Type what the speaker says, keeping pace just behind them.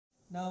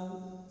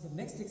Now the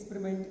next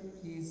experiment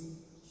is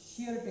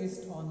shear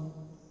test on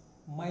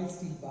mild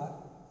steel bar.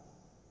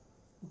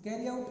 To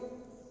carry out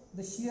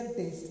the shear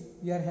test,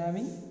 we are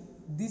having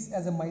this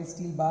as a mild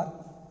steel bar,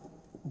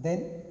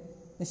 then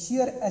the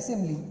shear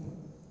assembly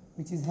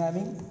which is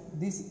having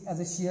this as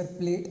a shear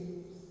plate,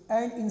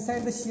 and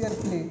inside the shear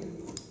plate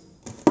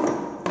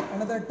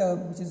another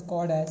term which is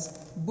called as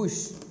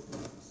bush.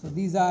 So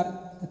these are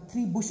the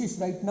three bushes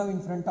right now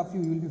in front of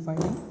you. You will be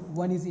finding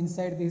one is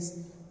inside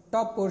this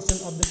top portion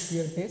of the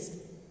shear test,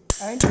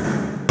 and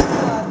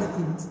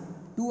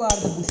two are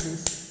the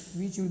bushes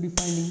which you will be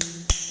finding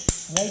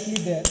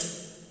rightly there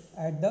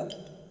at the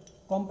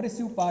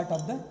compressive part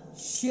of the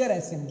shear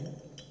assembly.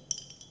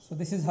 So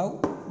this is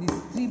how these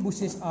three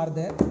bushes are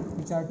there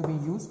which are to be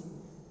used.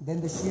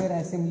 Then the shear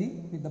assembly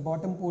with the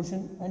bottom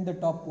portion and the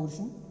top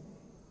portion,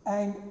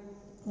 and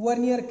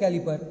vernier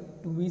caliper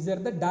to measure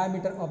the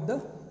diameter of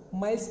the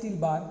mild steel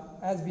bar,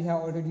 as we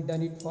have already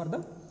done it for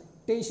the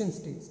tension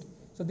test.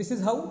 So this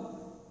is how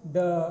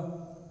the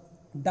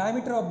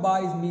diameter of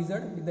bar is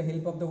measured with the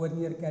help of the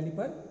vernier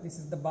caliper. This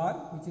is the bar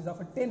which is of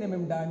a 10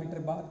 mm diameter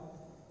bar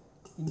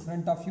in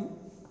front of you.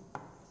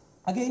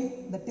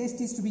 Again, the test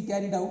is to be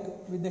carried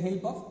out with the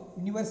help of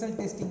universal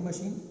testing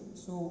machine.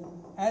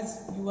 So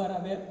as you are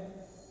aware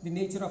the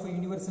nature of a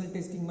universal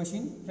testing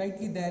machine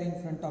rightly there in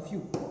front of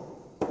you.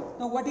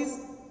 Now what is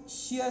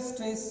shear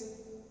stress?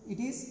 It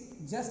is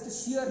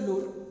just shear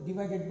load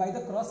divided by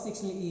the cross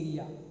sectional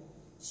area.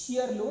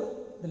 Shear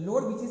load, the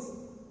load which is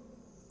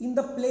in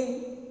the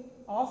plane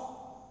of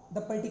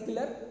the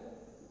particular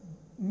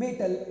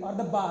metal or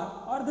the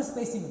bar or the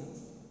specimen.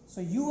 So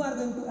you are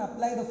going to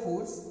apply the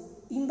force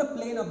in the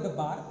plane of the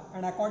bar,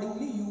 and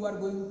accordingly you are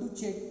going to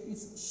check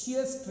its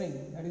shear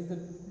strain, that is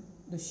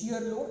the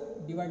shear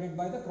load divided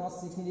by the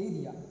cross sectional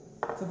area.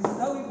 So this is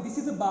how, this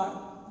is a bar.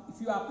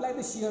 If you apply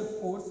the shear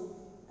force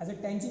as a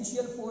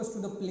tangential force to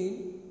the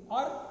plane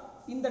or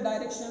in the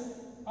direction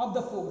of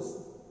the force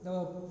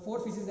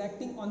which is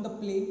acting on the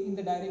plane in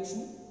the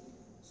direction.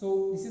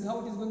 So this is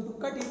how it is going to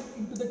cut it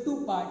into the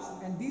two parts,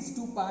 and these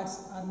two parts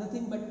are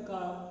nothing but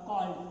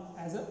called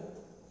as a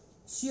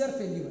shear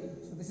failure.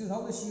 So this is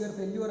how the shear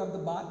failure of the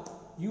bar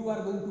you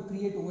are going to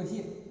create over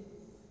here.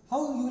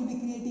 How you will be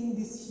creating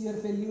this shear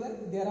failure?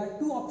 There are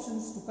two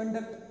options to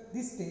conduct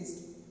this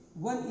test.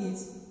 One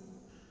is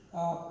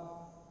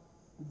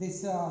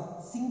this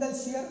single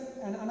shear,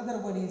 and another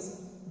one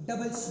is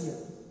double shear.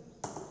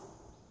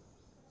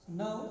 So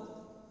now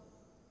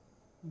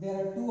there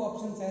are two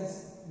options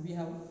as we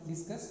have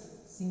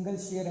discussed, single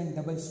shear and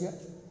double shear.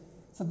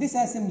 So this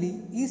assembly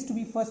is to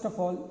be first of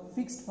all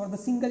fixed for the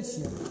single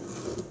shear.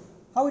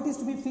 How it is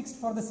to be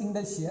fixed for the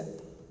single shear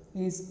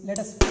is, let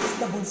us fix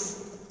the bush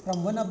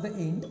from one of the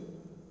end,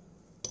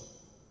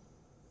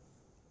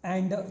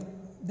 and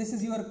this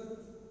is your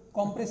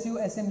compressive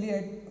assembly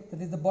at,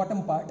 that is the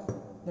bottom part,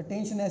 the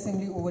tension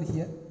assembly over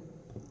here,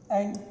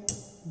 and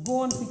go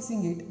on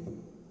fixing it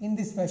in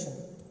this fashion.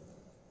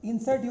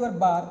 Insert your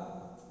bar.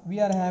 We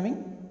are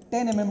having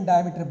 10 mm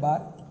diameter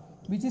bar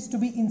which is to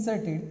be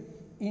inserted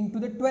into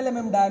the 12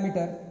 mm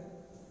diameter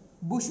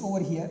bush over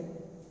here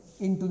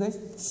into the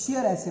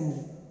shear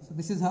assembly. So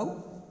this is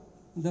how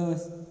the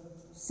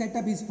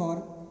setup is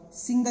for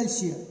single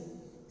shear.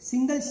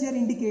 Single shear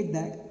indicate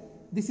that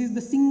this is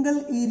the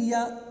single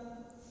area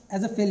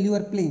as a failure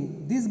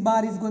plane. This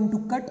bar is going to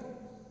cut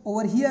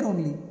over here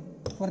only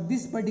for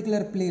this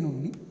particular plane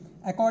only.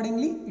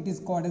 Accordingly, it is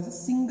called as a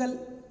single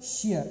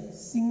shear,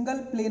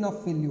 single plane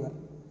of failure.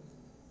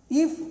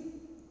 If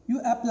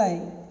you apply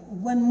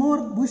one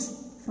more bush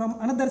from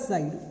another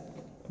side,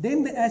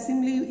 then the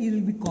assembly will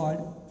be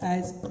called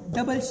as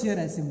double shear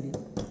assembly.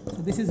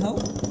 So this is how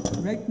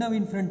right now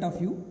in front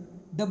of you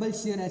double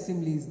shear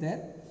assembly is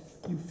there.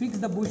 You fix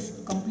the bush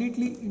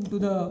completely into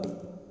the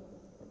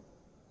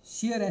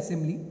shear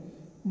assembly.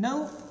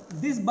 Now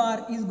this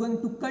bar is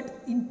going to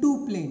cut in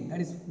two planes, that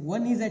is,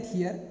 one is at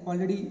here,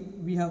 already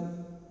we have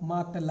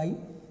marked a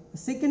line. The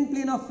second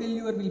plane of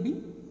failure will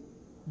be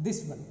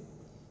this one.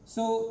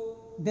 So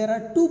there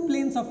are two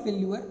planes of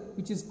failure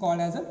which is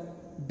called as a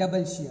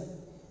double shear.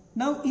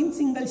 Now in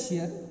single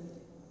shear,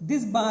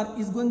 this bar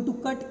is going to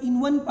cut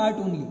in one part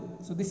only.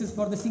 So this is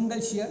for the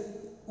single shear,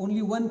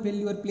 only one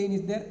failure plane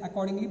is there.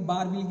 Accordingly,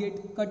 bar will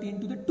get cut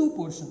into the two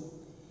portion.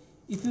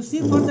 If you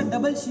see for the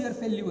double shear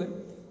failure,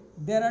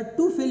 there are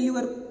two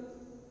failure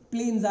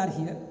planes are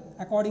here.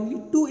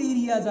 Accordingly, two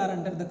areas are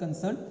under the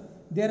concern.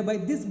 Thereby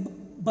this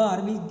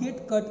bar will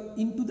get cut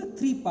into the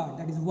three part,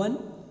 that is one,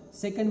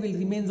 second will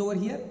remains over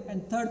here,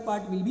 and third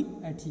part will be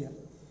at here.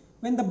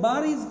 When the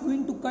bar is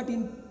going to cut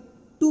in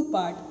two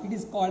part, it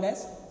is called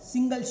as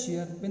single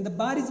shear. When the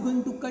bar is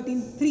going to cut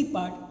in three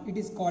part, it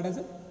is called as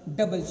a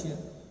double shear.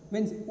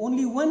 When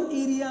only one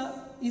area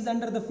is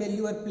under the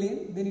failure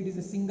plane, then it is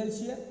a single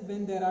shear.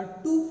 When there are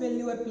two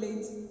failure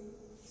planes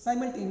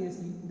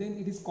simultaneously, then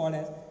it is called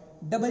as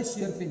double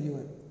shear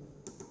failure.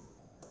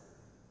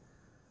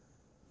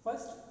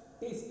 First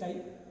test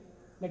type,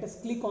 let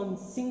us click on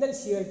single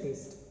shear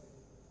test,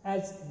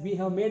 as we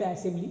have made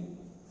assembly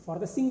for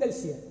the single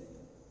shear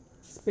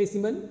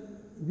specimen.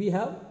 We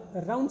have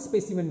a round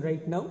specimen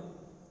right now,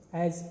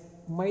 as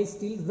my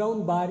steel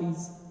round bar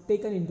is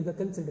taken into the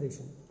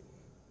consideration.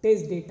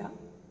 Test data.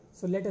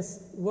 So let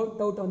us work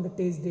out on the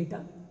test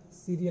data.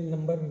 Serial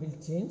number we will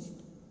change,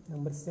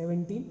 number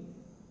 17.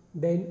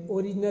 Then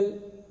original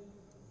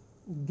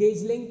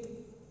gauge length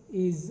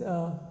is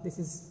this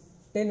is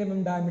 10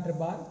 mm diameter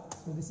bar,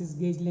 so this is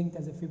gauge length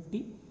as a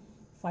 50.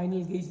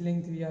 Final gauge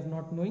length we are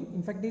not knowing,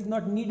 in fact it is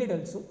not needed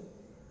also.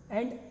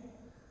 And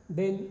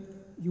then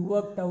you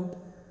worked out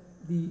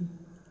the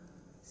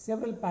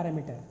several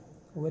parameter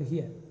over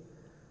here.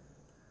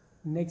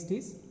 Next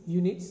is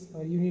units,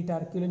 or unit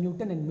are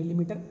kilonewton and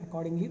millimeter,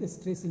 accordingly the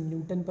stress in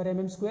Newton per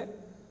mm square.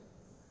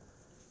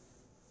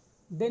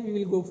 Then we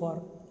will go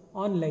for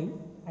online.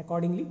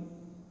 Accordingly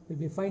we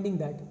will be finding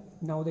that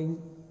now the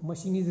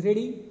machine is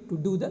ready to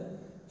do the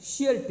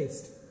shear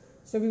test.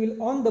 So we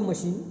will on the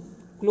machine,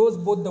 close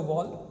both the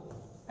wall,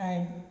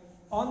 and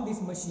on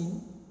this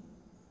machine,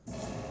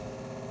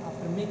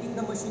 after making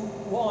the machine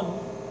on,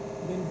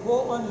 then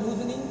go on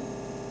loosening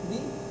the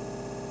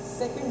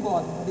second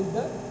wall, that is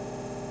the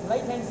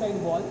right hand side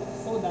wall,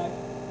 so that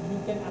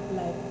you can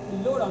apply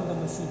load on the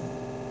machine,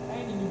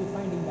 and you will be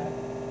finding that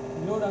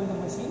load on the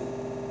machine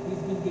is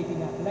being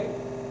getting applied.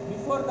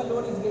 Before the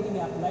load is getting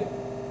applied,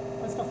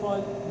 first of all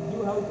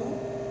you have to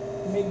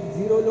make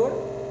zero load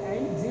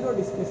and zero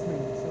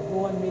displacement. So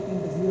go on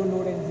making the zero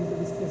load and zero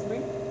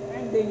displacement,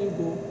 and then you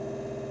go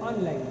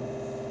online.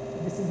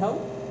 This is how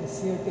the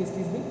shear test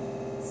is being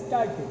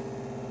started.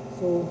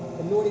 So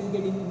the load is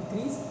getting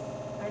increased,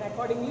 and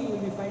accordingly you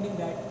will be finding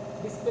that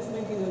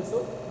displacement is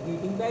also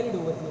getting varied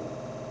over here.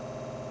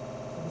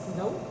 So this is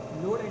how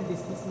load and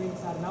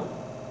displacements are now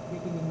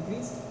getting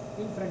increased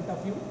in front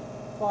of you.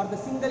 For the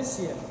single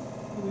shear,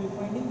 you will be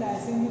finding the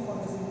assembly for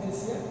the single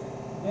shear.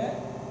 There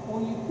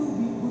only two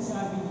bush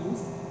are being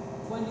used.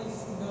 One is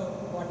to the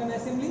bottom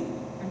assembly,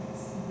 and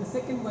the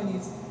second one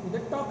is to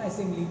the top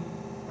assembly.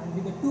 And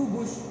with the two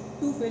bush,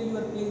 two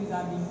failure planes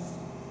are being,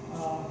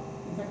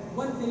 in fact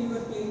one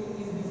failure plane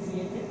is being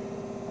created,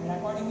 and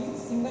accordingly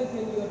single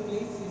failure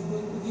plane is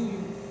going to give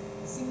you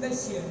a single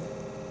shear.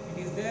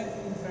 It is there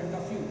in front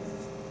of you.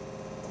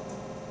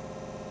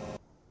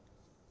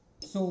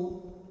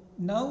 So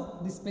now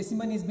this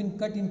specimen has been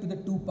cut into the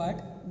two part.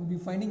 You will be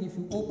finding, if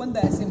you open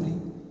the assembly,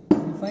 you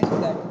will find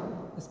that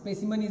the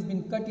specimen has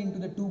been cut into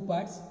the two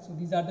parts. So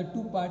these are the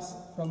two parts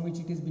from which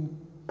it has been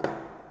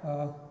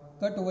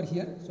cut over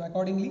here. So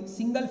accordingly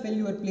single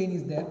failure plane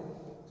is there.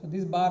 So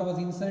this bar was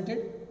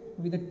inserted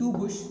with the two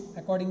bush.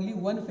 Accordingly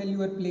one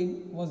failure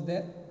plane was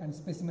there, and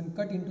specimen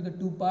cut into the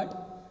two part.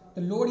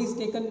 The load is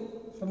taken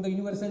from the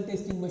universal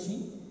testing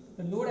machine.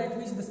 The load at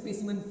which the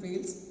specimen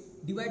fails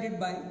divided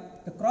by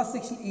the cross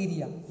section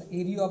area. The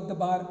area of the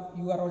bar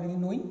you are already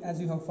knowing,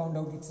 as you have found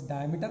out its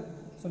diameter.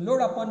 So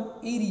load upon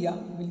area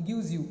will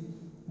gives you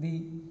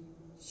the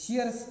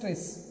shear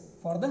stress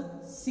for the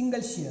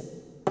single shear.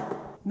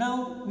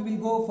 Now we will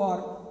go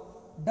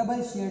for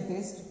double shear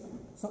test.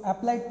 So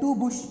apply two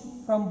bush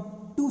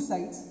from two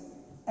sides,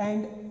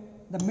 and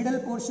the middle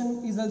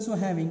portion is also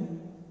having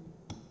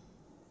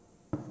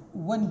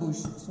one bush.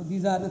 So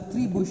these are the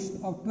three bush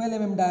of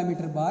 12 mm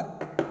diameter bar,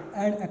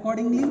 and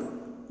accordingly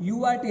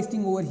you are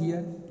testing over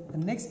here the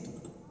next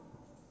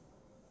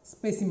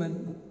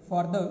specimen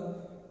for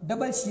the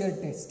double shear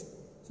test.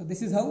 So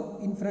this is how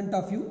in front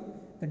of you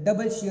the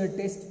double shear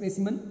test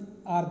specimen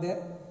are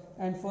there,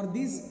 and for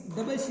this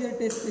double shear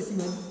test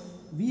specimen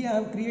we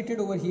have created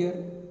over here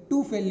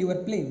two failure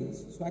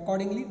planes. So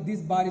accordingly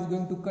this bar is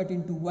going to cut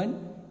into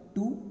 1,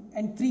 2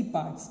 and 3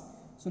 parts.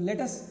 So let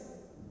us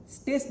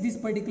test this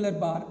particular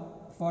bar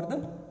for the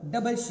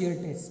double shear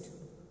test.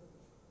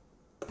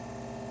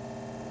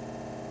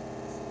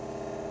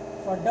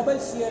 For double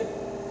shear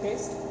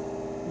test,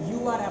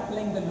 you are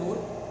applying the load,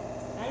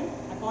 and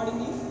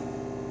accordingly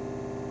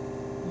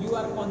you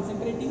are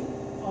concentrating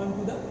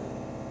onto the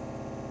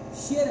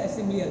shear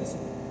assembly also.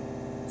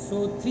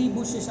 So 3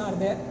 bushes are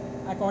there,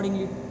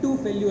 accordingly 2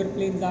 failure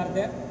planes are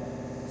there.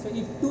 So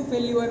if 2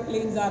 failure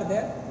planes are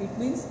there, it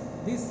means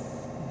this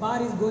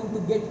bar is going to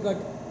get cut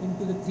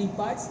into the 3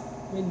 parts.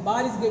 When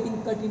bar is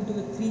getting cut into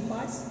the 3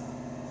 parts,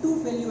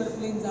 2 failure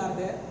planes are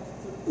there.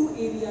 So 2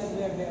 areas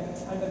were there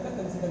under the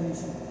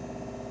consideration.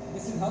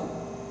 This is how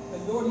the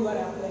load you are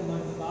applying on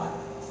the bar,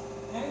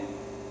 and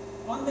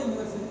on the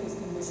universal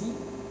testing machine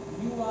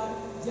you are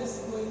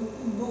just going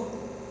to note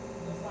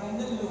the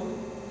final load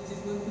which is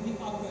going to be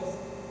occurs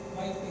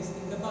while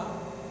testing the bar.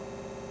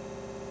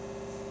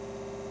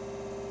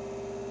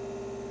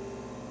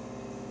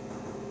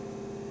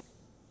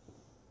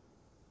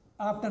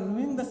 After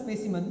reviewing the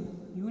specimen,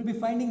 you will be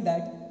finding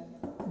that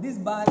this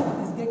bar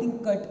is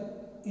getting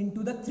cut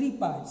into the 3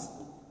 parts.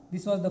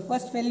 This was the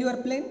first failure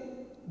plane,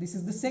 this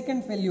is the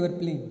second failure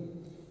plane.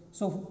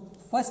 So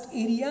first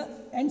area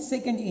and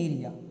second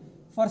area.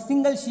 For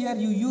single shear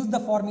you use the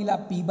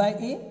formula P by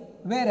A,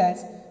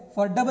 whereas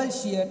for double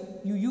shear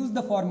you use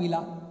the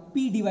formula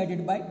P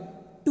divided by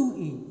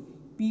 2A.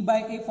 P by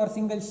A for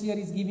single shear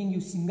is giving you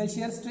single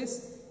shear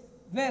stress,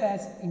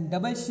 whereas in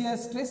double shear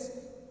stress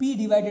P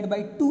divided by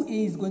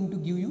 2A is going to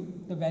give you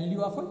the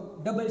value of a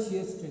double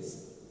shear stress.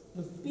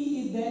 The P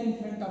is there in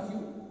front of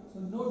you. So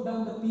note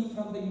down the P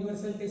from the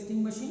universal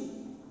testing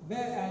machine,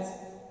 whereas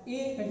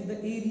A, that is the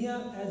area,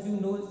 as you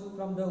know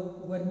from the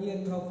vernier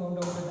you have found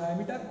out the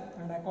diameter,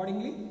 and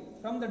accordingly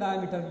from the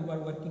diameter you are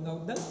working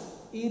out the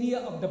area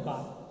of the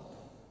bar.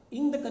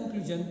 In the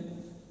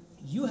conclusion,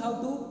 you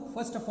have to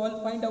first of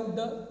all find out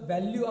the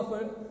value of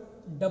a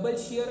double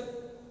shear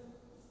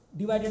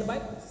divided by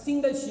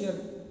single shear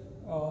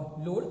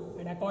load,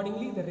 and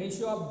accordingly the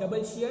ratio of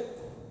double shear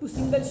to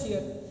single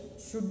shear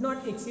should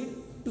not exceed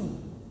 2,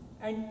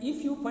 and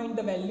if you find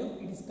the value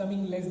it is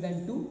coming less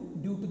than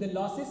 2 due to the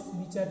losses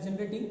which are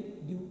generating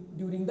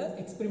during the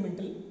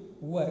experimental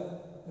work.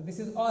 This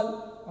is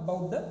all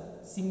about the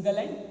single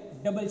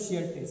and double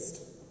shear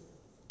test.